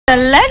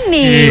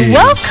Lenny,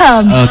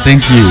 welcome. Oh,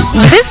 thank you.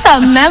 These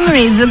are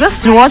memories.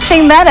 Just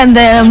watching that and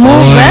the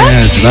move.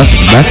 Yes, that's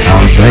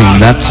I was saying.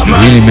 That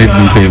really made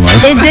me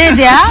famous. It did,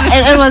 yeah.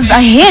 It was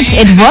a hit.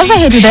 It was a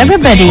hit with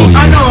everybody. Oh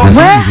yes.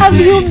 Where have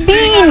you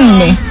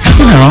been?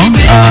 Been around.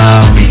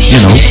 As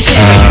you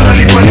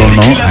all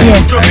know,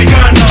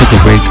 I took a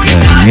break in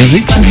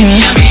music.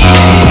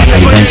 I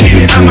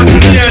ventured into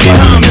events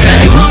planning and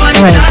organizing.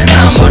 Right. And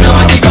also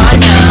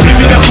company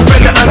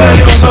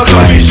for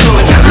supplying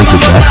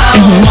liquid gas.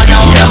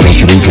 Yeah,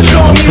 both retail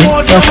and also.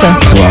 Okay.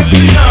 So I've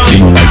been,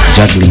 like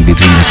juggling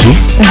between the two.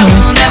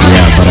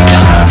 Yeah, but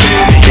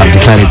I've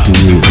decided to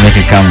make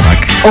a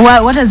comeback.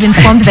 What has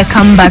informed the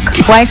comeback?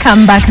 Why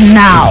come back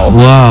now?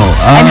 Wow.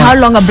 And how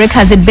long a break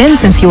has it been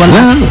since you were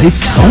last? Well,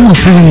 it's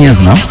almost 7 years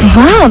now.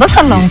 Wow, that's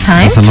a long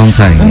time. That's a long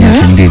time,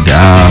 yes, indeed.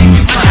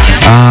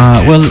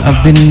 Well,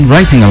 I've been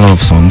writing a lot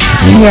of songs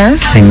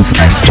since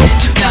I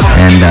stopped,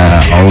 and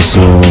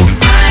also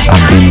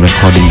I've been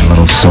recording a lot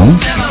of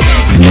songs,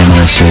 and then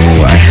also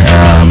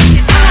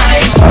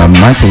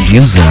my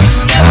producer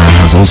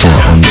has also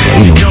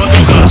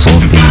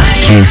been a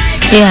case.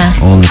 Yeah.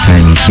 All the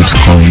time he keeps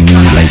calling me.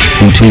 Like it's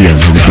been 2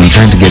 years. He's been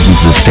trying to get me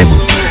to the stable.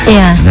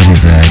 Yeah. That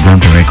is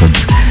Grandpa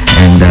Records.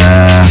 And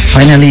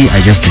finally,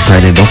 I just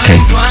decided, okay,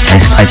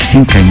 I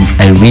think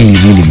I really,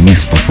 really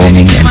miss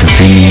performing,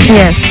 entertaining,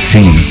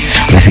 singing,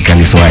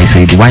 basically. So I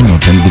said, why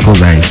not? And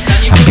because I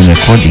have been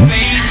recording,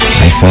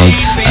 I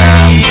felt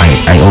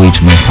I owe it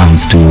to my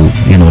fans to,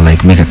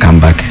 like make a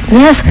comeback.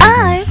 Yes,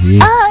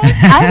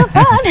 I'm a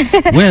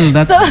fan. Well,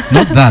 not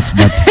that,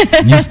 but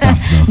new stuff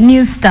though.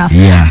 New stuff.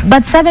 Yeah.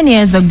 But 7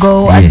 years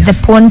ago, at the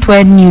point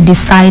when you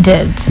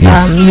decided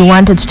you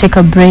wanted to take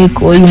a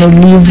break or,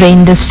 leave the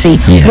industry,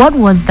 what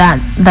was that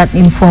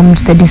informed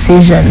the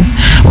decision?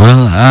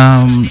 Well,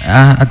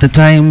 at the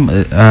time,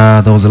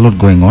 there was a lot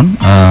going on.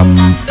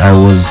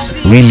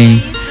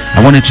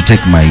 I wanted to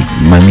take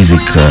my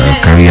music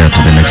career to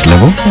the next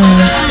level,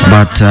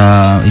 but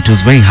it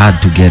was very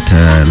hard to get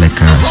like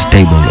a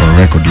stable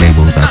record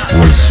label that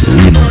was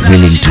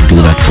willing to do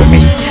that for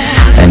me.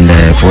 And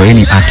for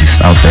any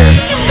artist out there,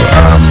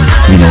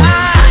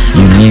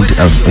 you need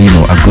a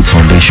good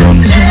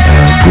foundation,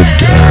 a good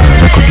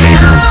record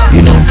label,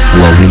 who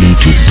are willing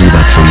to do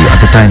that for you.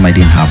 At the time, I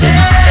didn't have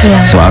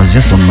any, so I was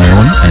just on my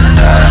own, and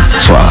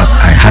so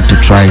I had to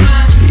try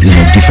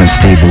different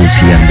stables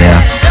here and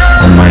there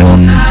on my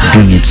own,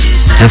 doing it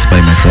just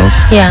by myself.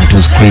 It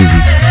was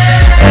crazy.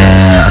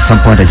 At some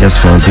point I just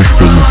felt this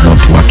thing is not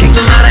working,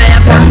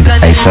 and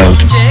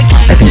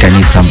I think I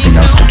need something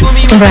else to do.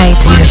 Right.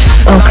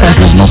 Yes. Okay. It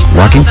was not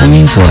working for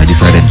me, so I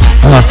decided,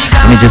 let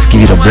me just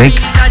give it a break,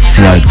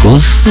 see how it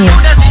goes,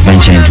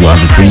 venture into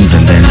other things,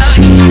 and then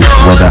see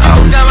whether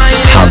I'll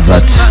have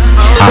that.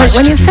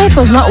 When you say it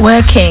was not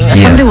working,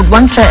 somebody would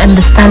want to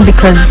understand,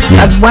 because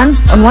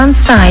on one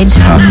side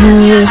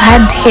you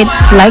had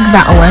hits like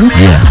that one.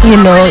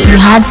 You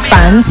had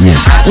fans,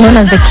 known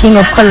as the king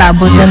of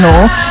collabos and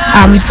all.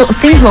 So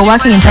things were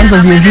working in terms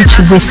of your reach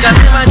with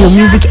your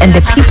music and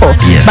the people.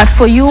 But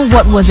for you,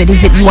 what was it?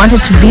 Is it you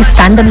wanted to be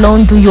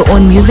standalone, do your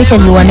own music,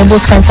 and you were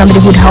unable to find somebody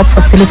who would help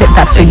facilitate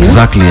that for you?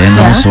 Exactly. And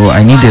also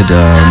I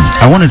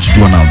wanted to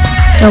do an album.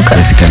 Okay.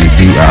 Basically,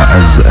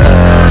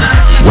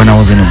 when I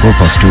was in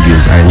Gopa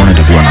Studios, I wanted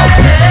to do an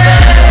album.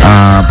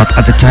 But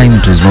at the time,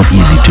 it was not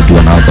easy to do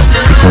an album,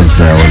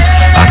 because there was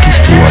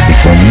artists who were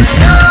before me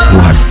and who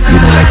had,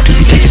 like to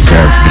be taken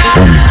care of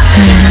before me.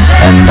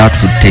 And that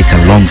would take a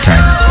long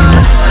time,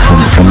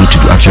 for me to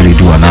actually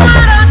do an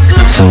album.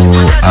 So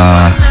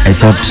I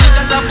thought,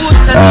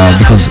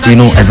 because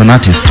as an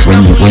artist,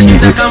 when you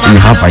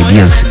have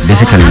ideas,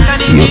 basically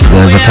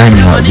there's a time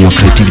your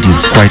creativity is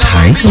quite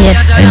high,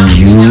 and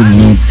you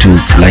need to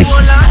like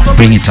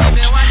bring it out.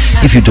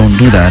 If you don't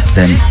do that,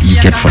 then you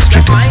get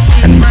frustrated,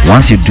 and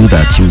once you do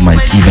that, you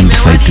might even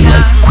decide to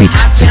like quit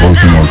the whole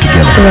thing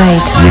altogether.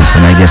 Right. Yes,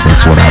 and I guess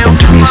that's what happened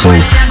to me. So,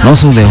 and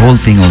also the whole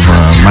thing of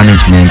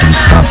management and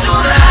stuff.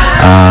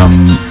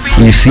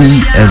 You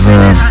see, as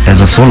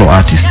a solo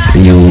artist,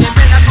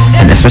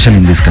 and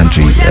especially in this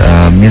country,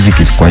 music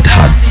is quite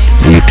hard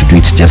to do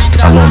it just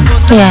alone.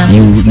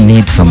 You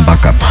need some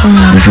backup.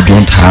 If you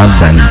don't have,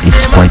 then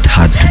it's quite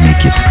hard to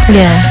make it.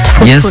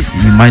 Yes,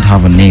 you might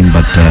have a name,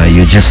 but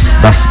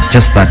that's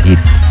just that it.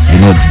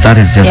 That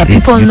is just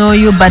it. People know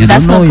you, but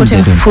that's not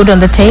putting food on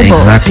the table.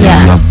 Exactly.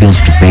 You have bills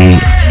to pay.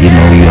 You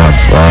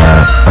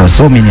have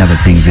so many other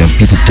things. You have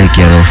people to take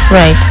care of.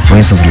 Right. For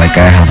instance, like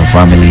I have a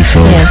family,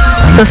 so.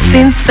 So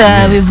since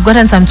we've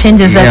gotten some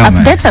changes,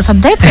 update us.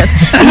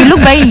 You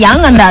look very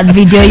young on that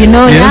video.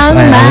 Young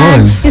man.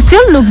 You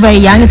still look very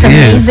young. It's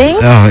amazing.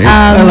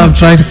 Well, I'm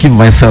trying to keep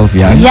myself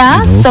young.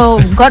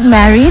 So got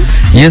married.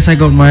 Yes, I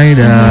got married.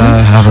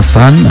 I have a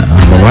son. I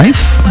have a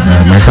wife.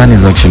 My son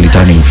is actually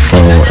turning 4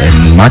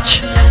 in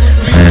March.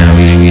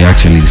 We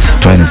actually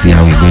trying to see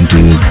how we're going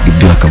to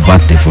do like a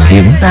birthday for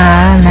him.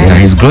 Nice. Yeah,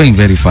 he's growing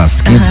very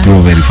fast. Kids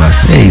grow very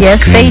fast. Hey,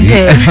 yes, crazy. they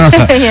do.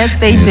 Yes,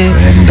 they do.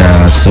 And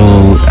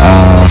so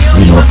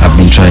I've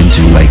been trying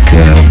to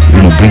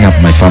bring up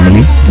my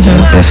family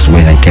the best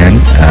way I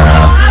can,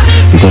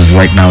 because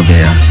right now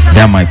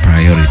they're my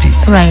priority.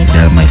 Right.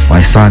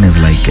 My son is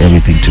like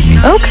everything to me.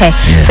 Okay.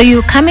 Yes. So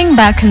you're coming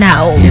back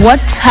now. Yes.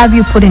 What have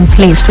you put in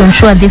place to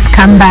ensure this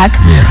comeback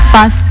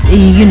first,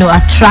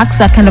 attracts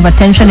that kind of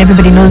attention?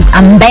 Everybody knows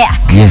I'm back.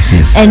 Yes.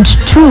 And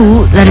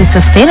two, that is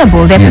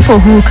sustainable. There are people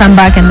who come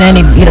back and then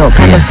it,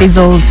 kind of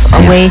fizzles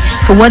away.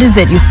 So what is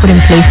it you've put in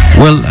place?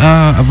 Well,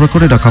 I've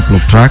recorded a couple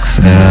of tracks,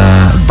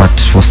 but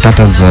for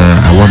starters,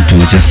 I want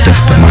to just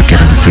test the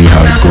market and see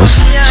how it goes.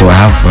 So I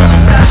have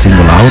a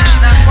single out.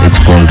 It's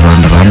called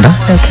Randa Randa.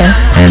 Okay.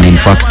 And in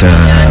fact,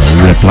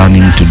 we're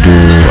planning to do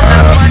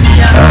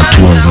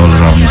tours all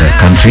around the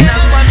country.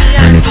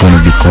 And it's going to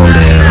be called the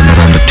Randa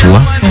Randa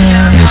Tour.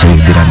 And so we'll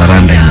be Randa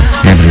Randa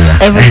everywhere.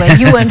 Everywhere.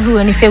 You and who?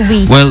 And you say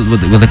we? Well, with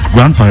the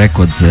Grandpa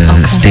Records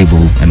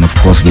stable, and of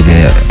course with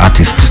the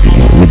artist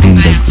within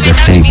the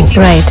stable.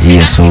 Right.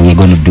 Yes, so we're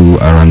going to do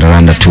a Randa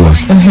Randa Tour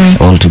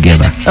all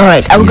together. All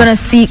right. Are we going to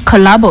see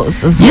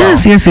collabos as well?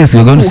 Yes.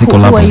 We're going to see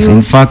collabos.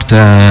 In fact,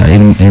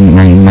 in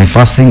my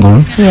first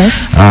single,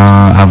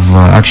 I've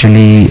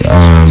actually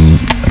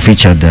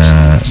featured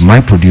my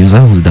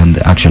producer who's done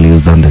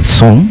the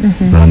song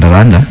Randa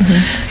Randa,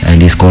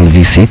 and he's called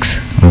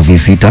V6 or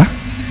Visita,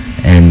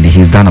 and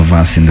he's done a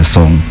verse in the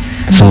song.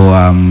 So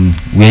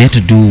we're here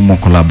to do more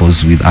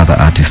collabos with other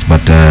artists,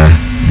 but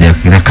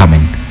they're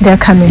coming. They're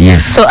coming.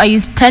 Yes. So are you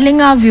telling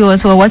our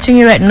viewers who are watching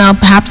you right now,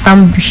 perhaps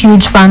some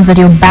huge fans, that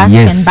you're back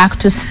and back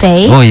to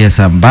stay? Oh yes,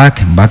 I'm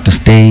back to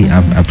stay.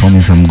 I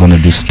promise I'm gonna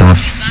do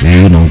stuff,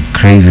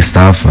 crazy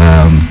stuff.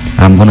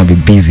 I'm gonna be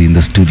busy in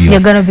the studio. You're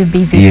gonna be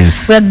busy.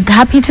 Yes. We're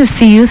happy to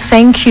see you.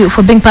 Thank you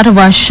for being part of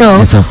our show.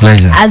 It's a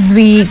pleasure. As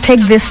we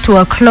take this to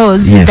a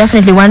close, we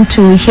definitely want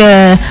to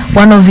hear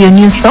one of your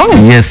new songs.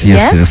 Yes.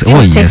 So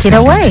take it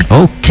away.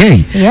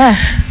 Okay. Yeah.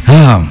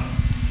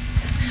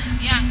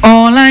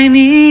 All I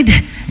need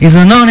is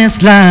an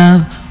honest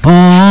love,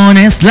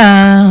 honest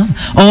love.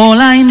 All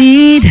I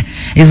need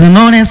is an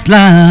honest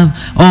love,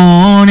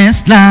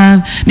 honest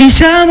love.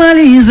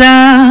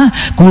 Nishamaliza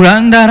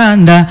kuranda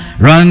randa,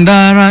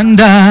 randa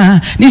randa.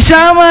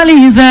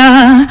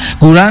 Nishamaliza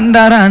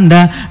kuranda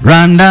randa,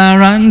 randa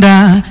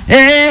randa.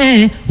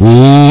 Hey,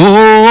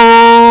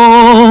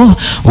 oh,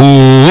 oh,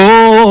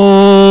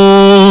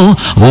 oh,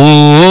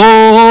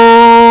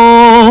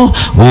 oh,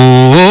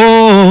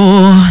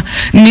 oh.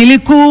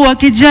 Nilikuwa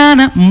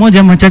kijana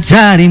mmoja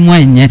machachari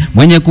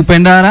mwenye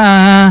kupenda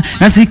raha,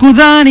 na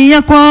sikudhani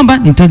ya kwamba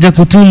nitaja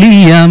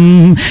kutulia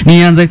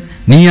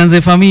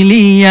nianze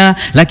familia,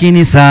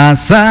 lakini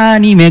sasa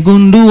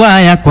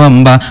nimegundua ya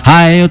kwamba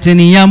haya yote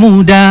ni ya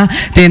muda.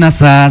 Tena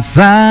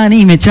sasa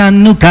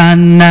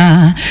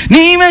nimechanukana,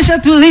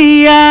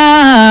 nimeshatulia.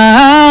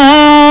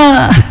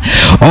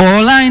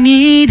 All I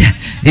need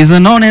is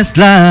an honest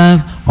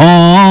love,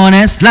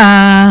 honest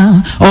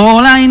love.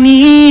 All I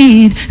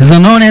need is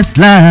an honest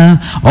love,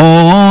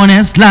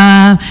 honest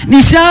love.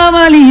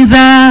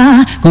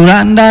 Nishamaliza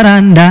kuranda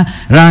randa,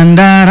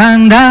 randa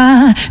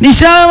randa.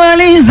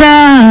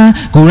 Nishamaliza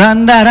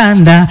kuranda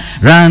randa,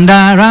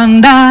 randa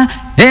randa.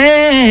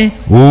 Hey,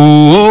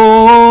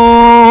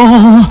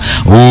 oh,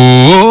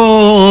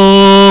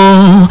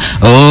 oh,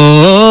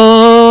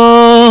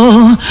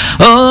 oh, oh,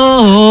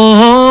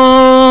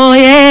 oh,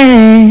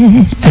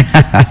 yeah.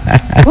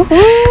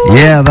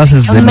 Yeah, that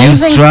is the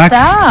news track.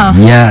 Stuff.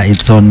 Yeah,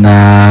 it's on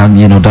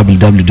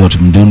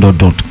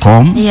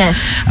www.mdundo.com. Yes.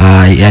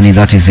 And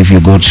that is if you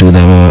go to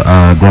the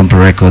Grandpa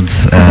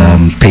Records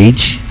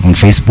page on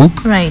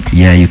Facebook. Right.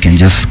 Yeah, you can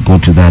just go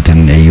to that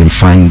and you'll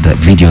find the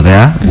video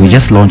there. We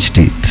just launched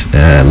it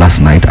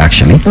last night,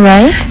 actually.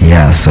 Right.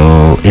 Yeah,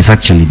 so it's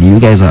actually, you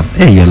guys are,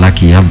 hey, you're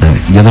lucky.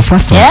 You're the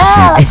first one.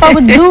 Yeah, that's what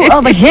we do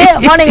over here.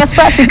 Morning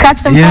Express, we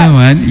catch them yeah, first.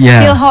 Man.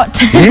 Yeah, Still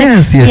hot.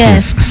 Yes.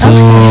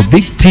 So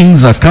big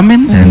things are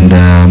coming, and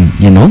I'm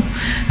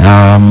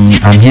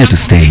here to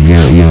stay.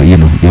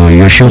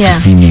 You're sure to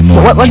see me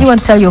more. What do you want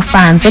to tell your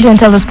fans? What do you want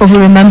to tell those people who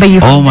remember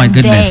you from Oh my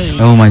goodness,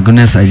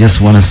 I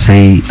just want to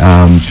say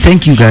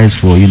thank you guys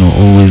for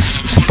always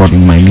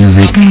supporting my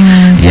music.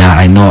 Yeah,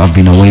 I know I've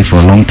been away for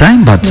a long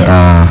time, but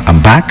I'm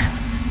back,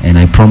 and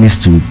I promise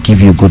to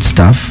give you good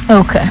stuff.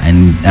 Okay.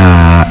 And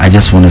I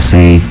just want to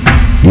say,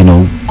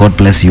 God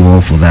bless you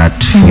all for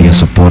that, for your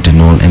support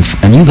and all, and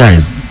you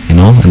guys, and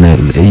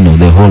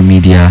the whole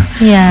media,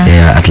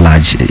 at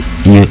large,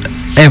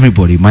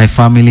 everybody, my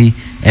family,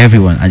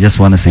 everyone. I just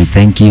want to say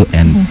thank you,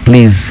 and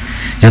please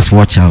just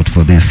watch out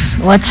for this.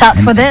 Watch out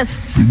for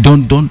this.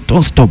 Don't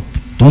stop.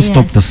 Don't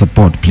stop the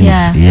support,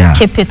 please. Yeah.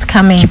 Keep it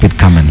coming. Keep it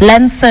coming.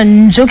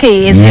 Lenson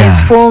Njuki is his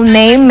full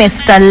name.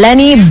 Mr.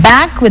 Lenny,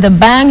 back with a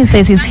bang. He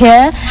says he's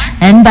here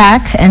and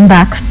back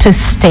to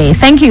stay.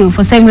 Thank you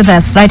for staying with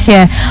us right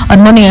here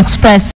on Morning Express.